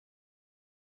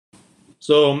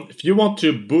So if you want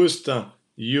to boost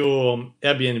your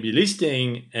Airbnb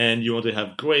listing and you want to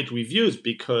have great reviews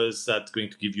because that's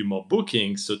going to give you more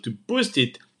bookings, so to boost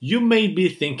it, you may be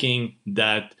thinking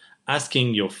that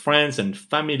asking your friends and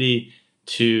family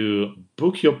to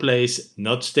book your place,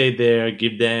 not stay there,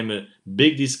 give them a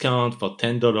big discount for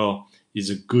 $10 is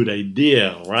a good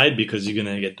idea, right? Because you're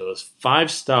going to get those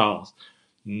 5 stars.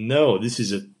 No, this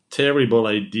is a terrible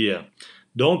idea.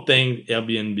 Don't think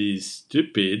Airbnb is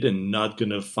stupid and not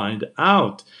going to find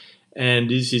out. And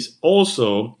this is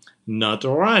also not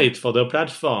right for the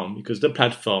platform because the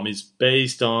platform is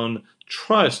based on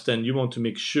trust and you want to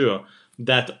make sure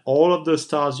that all of the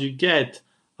stars you get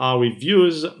are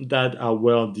reviews that are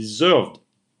well deserved.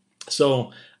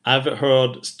 So I've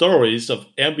heard stories of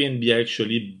Airbnb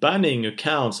actually banning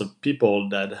accounts of people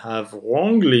that have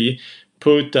wrongly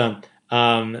put a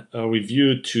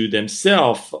review to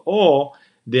themselves, or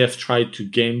they have tried to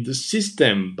game the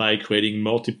system by creating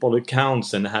multiple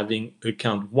accounts and having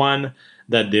account one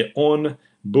that they own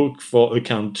book for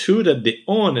account two that they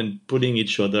own and putting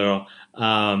each other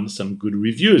some good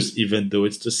reviews, even though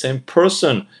it's the same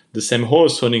person, the same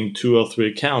host owning 2 or 3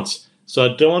 accounts. So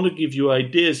I don't want to give you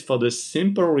ideas for the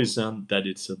simple reason that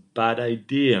it's a bad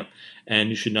idea and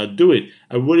you should not do it.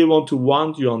 I really want to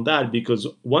warn you on that because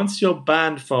once you're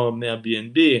banned from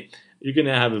Airbnb, you're going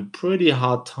to have a pretty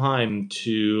hard time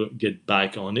to get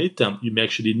back on it. You may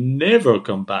actually never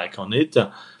come back on it.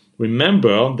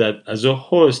 Remember that as a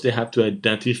host, they have to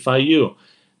identify you,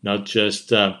 not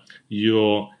just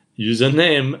your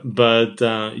username,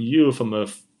 but you from a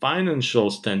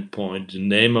financial standpoint, the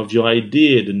name of your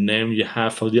ID, the name you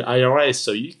have for the IRS.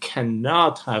 So you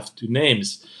cannot have 2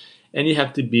 names. And you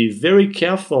have to be very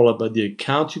careful about the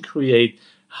account you create,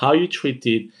 how you treat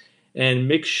it, and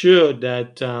make sure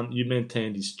that you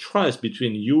maintain this trust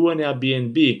between you and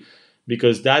Airbnb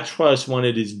because that trust, when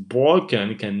it is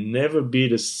broken, can never be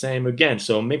the same again.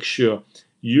 So make sure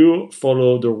you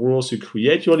follow the rules, you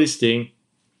create your listing.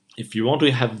 If you want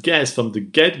to have guests from the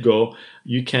get-go,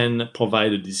 you can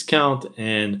provide a discount,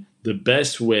 and the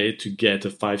best way to get a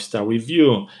 5-star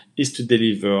review is to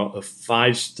deliver a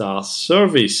 5-star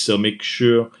service. So make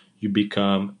sure you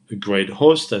become a great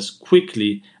host as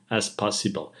quickly as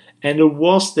possible. And the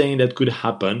worst thing that could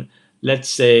happen, let's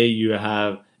say you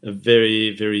have a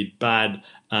very, very bad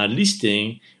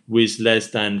listing with less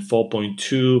than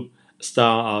 4.2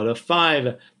 star out of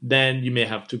 5, then you may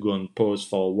have to go on pause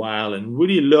for a while and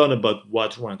really learn about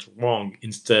what went wrong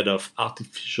instead of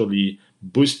artificially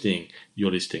boosting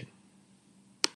your listing.